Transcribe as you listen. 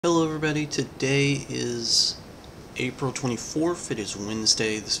Hello everybody, today is April 24th, it is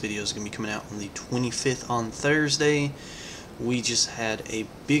Wednesday. This video is going to be coming out on the 25th on Thursday. We just had a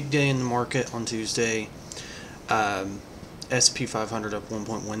big day in the market on Tuesday. S&P 500 up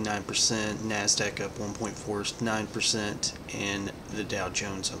 1.19%, NASDAQ up 1.49%, and the Dow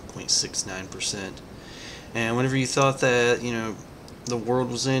Jones up 0.69%. And whenever you thought that, the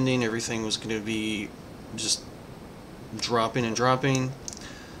world was ending, everything was going to be just dropping and dropping,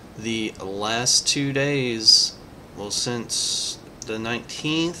 the last 2 days, well, since the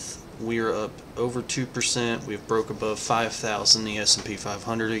 19th, we are up over 2%. We've broke above 5,000, the S&P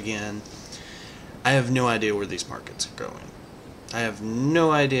 500 again. I have no idea where these markets are going. I have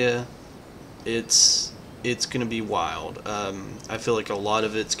no idea. It's going to be wild. I feel like a lot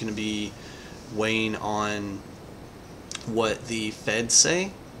of it's going to be weighing on what the Fed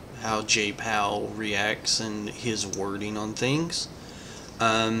say, how Jay Powell reacts and his wording on things.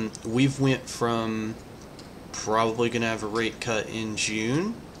 We've went from probably going to have a rate cut in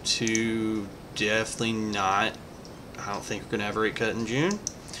June to definitely not. I don't think we're going to have a rate cut in June.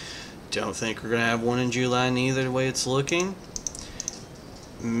 Don't think we're going to have one in July neither, the way it's looking.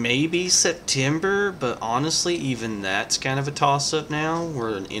 Maybe September, but honestly, even that's kind of a toss-up now.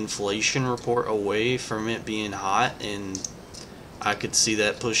 We're an inflation report away from it being hot, and I could see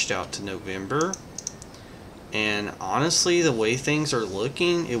that pushed out to November. And honestly, the way things are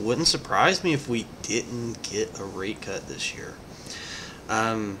looking, it wouldn't surprise me if we didn't get a rate cut this year.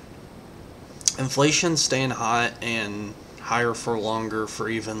 Inflation staying hot and higher for longer, for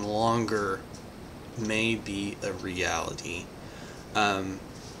even longer, may be a reality.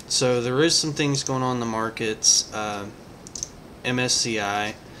 So there is some things going on in the markets.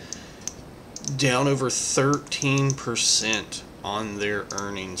 MSCI down over 13% on their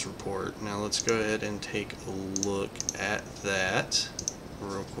earnings report. Now let's go ahead and take a look at that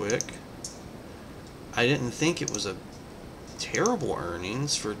real quick. I didn't think it was a terrible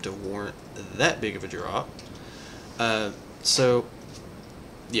earnings for it to warrant that big of a drop. So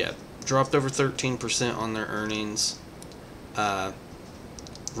yeah, dropped over 13% on their earnings.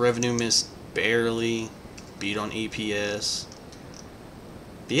 Revenue missed barely, beat on EPS.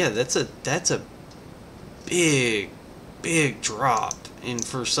 But yeah, that's a big drop, and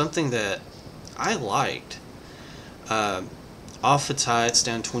for something that I liked. Off its high, it's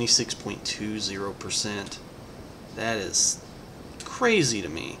down 26.20%. That is crazy to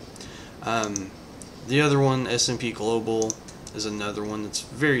me. The other one, S&P Global, is another one that's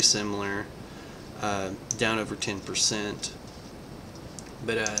very similar, down over 10%.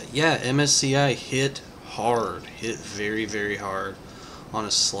 But yeah, MSCI hit very, very hard on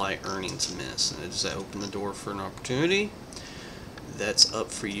a slight earnings miss. And does that open the door for an opportunity? That's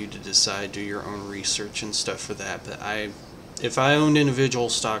up for you to decide. Do your own research and stuff for that. But if I owned individual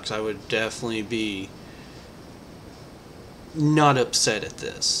stocks, I would definitely be not upset at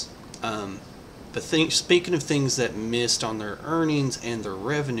this. But speaking of things that missed on their earnings and their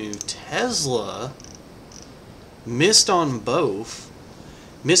revenue, Tesla missed on both.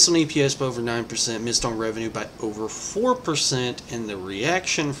 Missed on EPS by over 9%, missed on revenue by over 4%, and the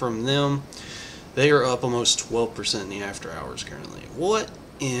reaction from them, they are up almost 12% in the after hours currently. What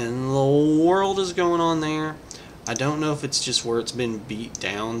in the world is going on there? I don't know if it's just where it's been beat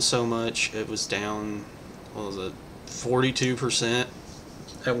down so much. It was down, what was it, 42%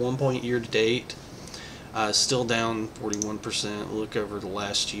 at one point year to date. Still down 41%. Look over the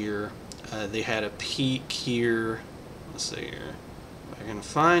last year. They had a peak here. Let's see here. I'm gonna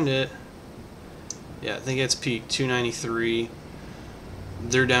find it. Yeah, I think it's peak 293.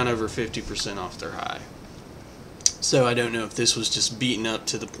 They're down over 50% off their high. So I don't know if this was just beaten up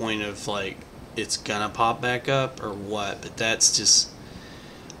to the point of like it's gonna pop back up or what, but that's just,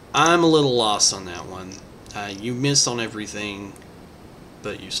 I'm a little lost on that one. You miss on everything,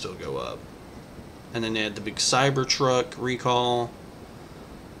 but you still go up. And then they had the big Cybertruck recall.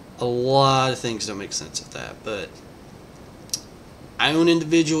 A lot of things don't make sense of that, but I own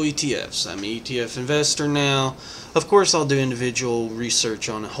individual ETFs. I'm an ETF investor now. Of course, I'll do individual research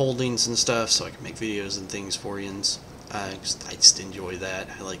on holdings and stuff so I can make videos and things for you. I just enjoy that.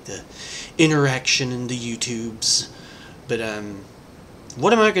 I like the interaction in the YouTubes. But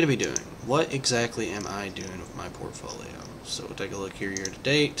what am I going to be doing? What exactly am I doing with my portfolio? So we'll take a look here year to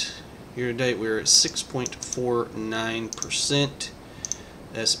date. Year to date, we're at 6.49%.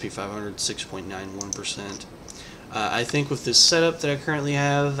 S&P 500, 6.91%. I think with this setup that I currently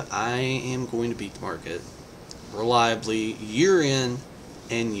have, I am going to beat the market reliably year in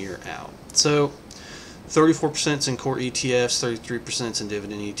and year out. So 34% is in core ETFs, 33% is in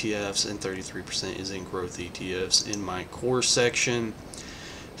dividend ETFs, and 33% is in growth ETFs in my core section.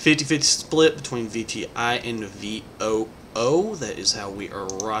 50-50 split between VTI and VOO. That is how we are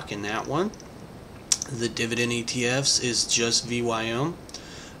rocking that one. The dividend ETFs is just VYM.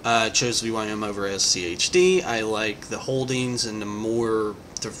 Chose VYM over SCHD. I like the holdings and the more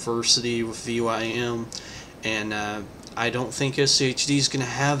diversity with VYM, and I don't think SCHD is going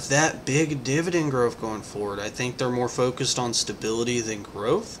to have that big dividend growth going forward. I think they're more focused on stability than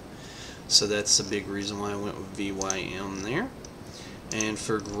growth, so that's a big reason why I went with VYM there. And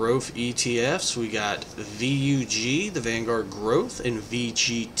for growth ETFs, we got VUG, the Vanguard Growth, and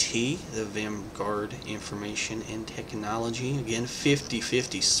VGT, the Vanguard Information and Technology. Again,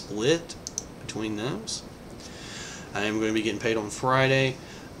 50-50 split between those. I am going to be getting paid on Friday.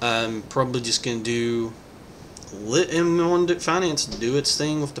 I'm probably just going to do let M1 Finance do its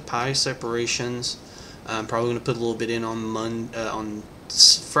thing with the pie separations. I'm probably going to put a little bit in on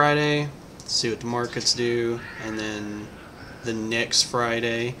Friday, see what the markets do, and then the next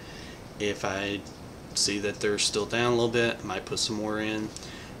Friday, if I see that they're still down a little bit, I might put some more in,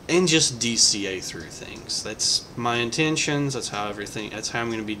 and just DCA through things. That's my intentions. That's how I'm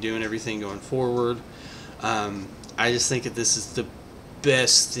going to be doing everything going forward. I just think that this is the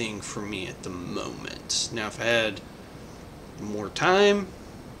best thing for me at the moment. Now, if I had more time,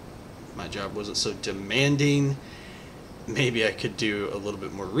 my job wasn't so demanding, maybe I could do a little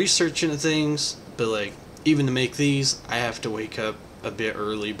bit more research into things, but like, even to make these, I have to wake up a bit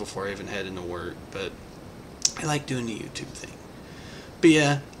early before I even head into work, but I like doing the YouTube thing. But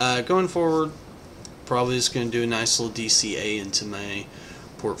yeah, going forward, probably just going to do a nice little DCA into my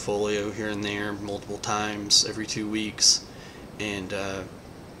portfolio here and there, multiple times every 2 weeks, and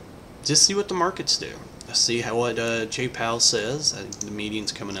just see what the markets do. See what Jay Powell says. I think the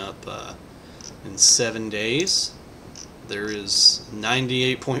meeting's coming up in 7 days. There is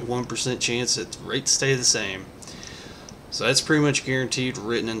 98.1% chance that rates stay the same. So that's pretty much guaranteed,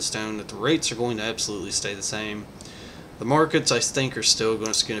 written in stone, that the rates are going to absolutely stay the same. The markets, I think, are still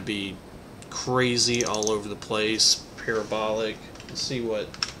just going to be crazy all over the place, parabolic. Let's see what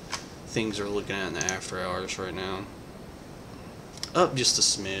things are looking at in the after hours right now. Up just a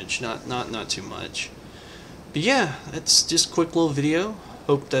smidge, not too much. But yeah, that's just a quick little video.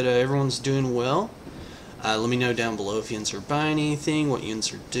 Hope that everyone's doing well. Let me know down below if yins are buying anything, what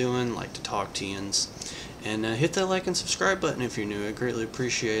yins are doing, like to talk to yins. And hit that like and subscribe button if you're new. I greatly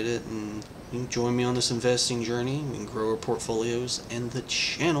appreciate it. And you can join me on this investing journey. We can grow our portfolios and the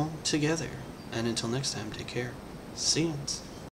channel together. And until next time, take care. See yins.